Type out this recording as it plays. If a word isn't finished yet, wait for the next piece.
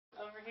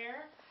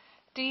here.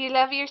 Do you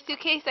love your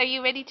suitcase? Are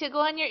you ready to go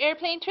on your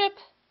airplane trip?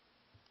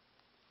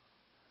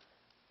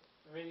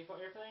 Ready for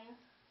airplane?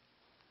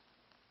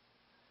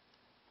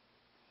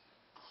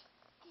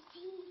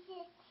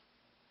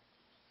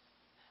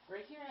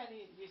 Right here,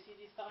 Addie. Do you see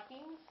these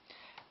stockings?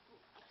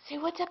 Say,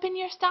 what's up in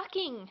your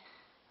stocking?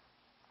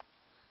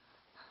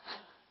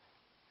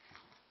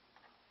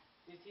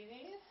 Do you see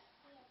these?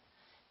 Yeah.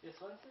 This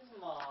one says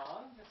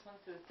Mom, this one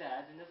says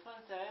Dad, and this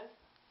one says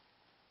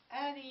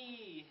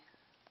Addie.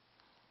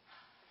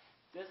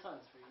 This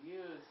one's for you,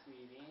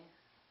 sweetie.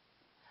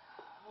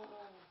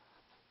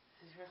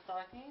 This is your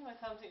stocking? What's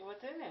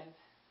in it?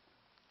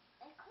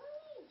 A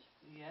coin.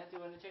 Yeah, do you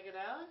want to check it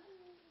out?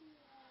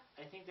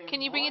 I think there's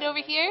Can you bring more it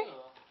over in there, here?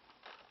 too.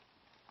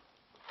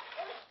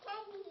 There's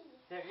candy.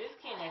 There is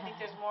candy. I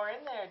think there's more in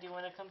there. Do you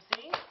want to come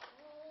see? Yeah.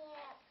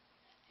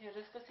 Here,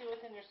 let's go see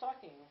what's in your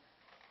stocking.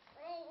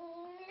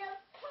 Look,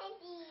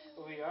 candy.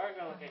 We are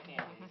going to look at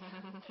candy.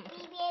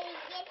 We better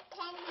get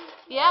candy.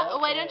 Yeah,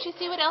 Okay. why don't you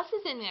see what else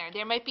is in there?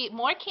 There might be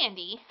more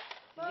candy.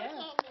 More Yeah.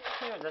 candy.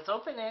 Here, let's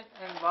open it.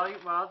 And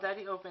while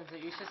Daddy opens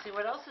it, you should see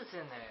what else is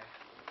in there.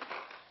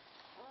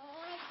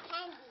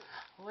 Candy.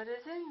 What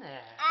is in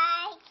there?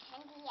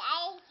 Candy.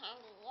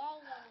 Candy.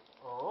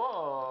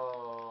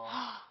 Oh.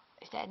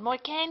 Is that more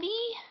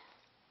candy?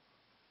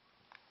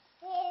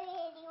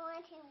 Really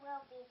want to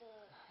rub it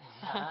in.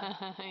 Yeah.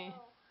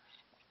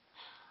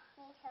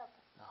 Need help.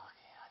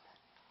 Okay. I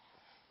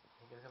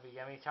think it's going to be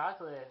yummy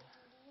chocolate.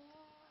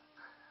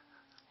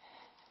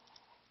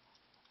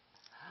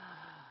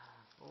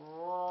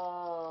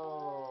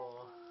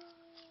 Whoa.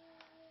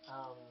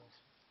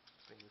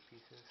 Bigger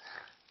pieces.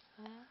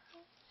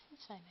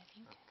 It's fine, I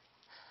think.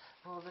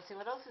 Well, let's see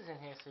what else is in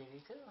here,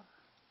 sweetie, too.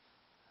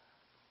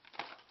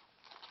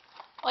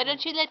 Why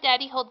don't you let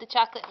Daddy hold the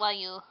chocolate while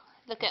you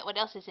look at what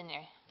else is in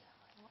there?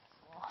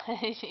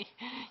 She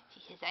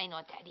says, I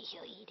know Daddy,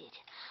 he'll eat it.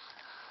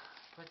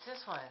 What's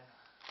this one?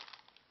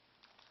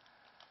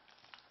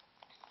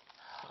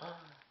 Oh,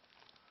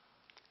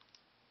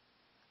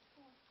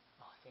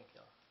 thank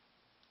you.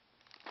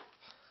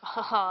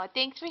 Oh,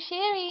 thanks for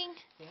sharing.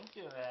 Thank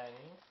you,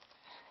 Addie.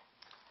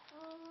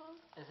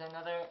 Is there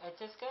another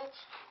Etch-a-Sketch?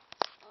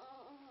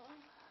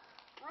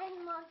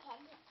 One more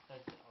candy.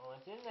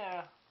 What's in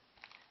there?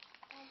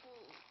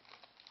 Candy.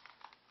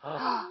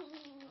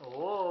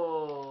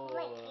 Whoa.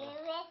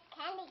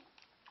 Candy.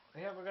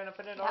 Yeah, we're going to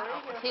put it all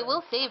right here. Okay,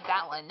 we'll save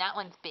that one. That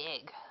one's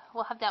big.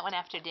 We'll have that one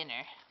after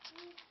dinner.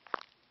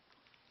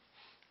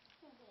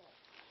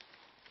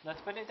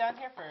 Let's put it down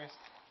here first.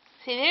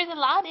 See, there's a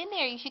lot in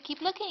there. You should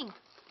keep looking.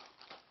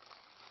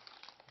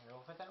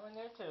 We'll put that one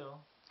there, too.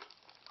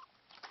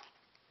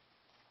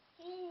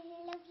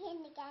 Look in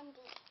the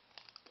candy.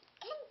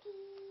 Candy.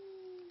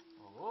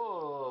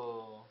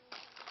 Whoa.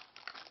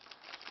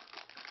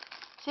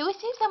 So we'll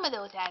save some of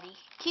those, Addie.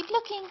 Keep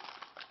looking.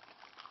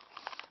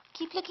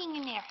 Keep looking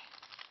in there.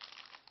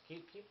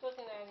 Keep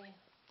looking, Addie.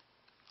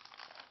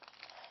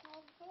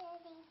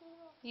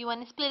 You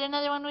want to split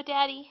another one with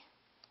Daddy?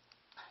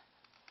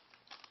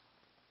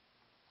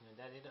 You want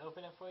Daddy to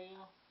open it for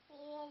you? Yeah,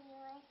 you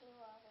want to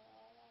open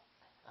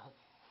it. Okay.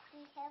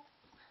 Need help?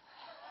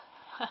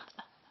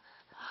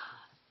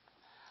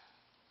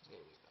 There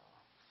we go.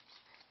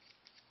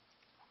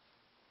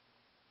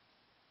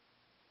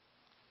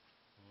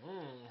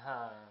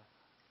 Huh.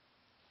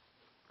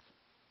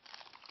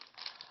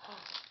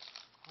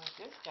 What's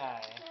this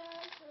guy?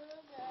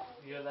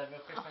 You love your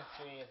Christmas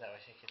tree? Is that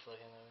what she keeps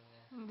looking over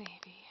there?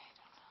 Maybe.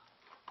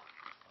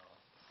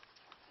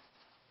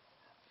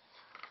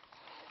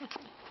 I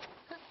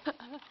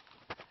don't know.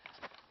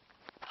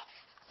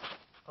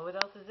 Oh, what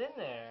else is in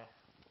there?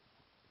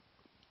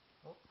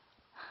 Oh.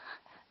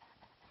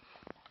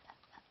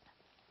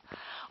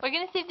 We're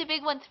going to save the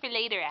big ones for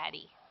later,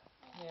 Addie.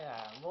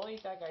 Yeah, we'll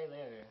eat that guy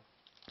later.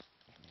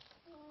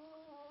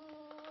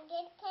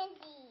 Get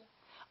candy.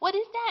 What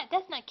is that?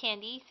 That's not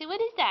candy. See,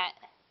 what is that?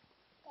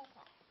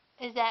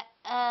 Is that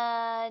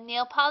a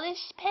nail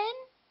polish pen?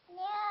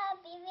 Yeah,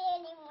 we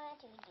really want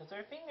to do. Those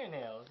are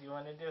fingernails. You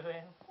want to do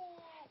it?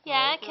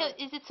 Yeah. We'll do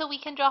it. Is it so we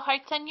can draw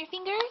hearts on your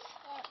fingers?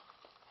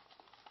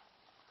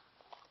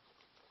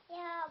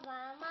 Yeah,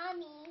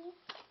 Mommy.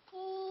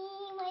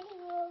 What do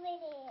you over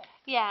there?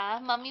 Yeah,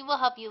 Mommy will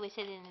help you with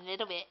it in a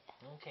little bit.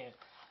 Okay.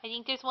 I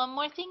think there's one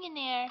more thing in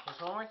there.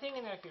 There's one more thing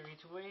in there if you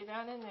reach way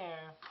down in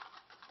there.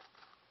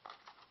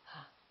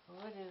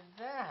 What is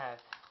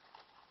that?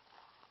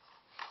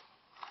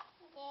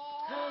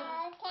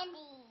 Yeah,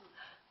 candy.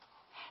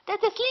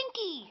 That's a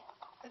slinky.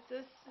 It's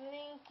a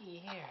slinky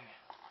here. Okay,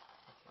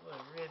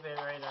 we'll rip it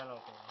right on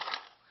open.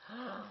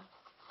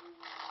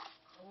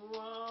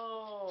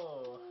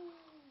 Whoa.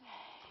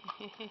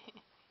 Hey,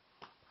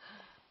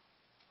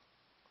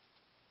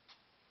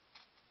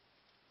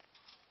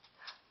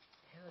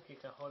 look, you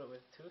can hold it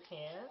with two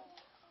hands.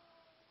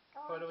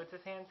 Hold it with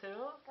this hand too.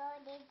 Go,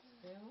 Daddy.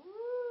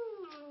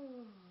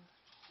 Woo.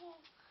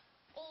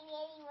 They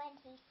really want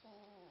to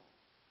sing.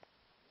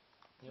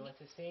 You want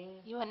to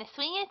sing? You want to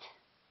swing it?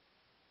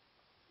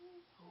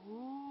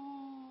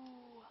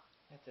 Ooh.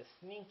 That's a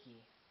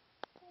slinky.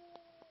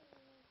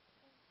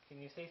 Can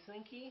you say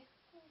Slinky?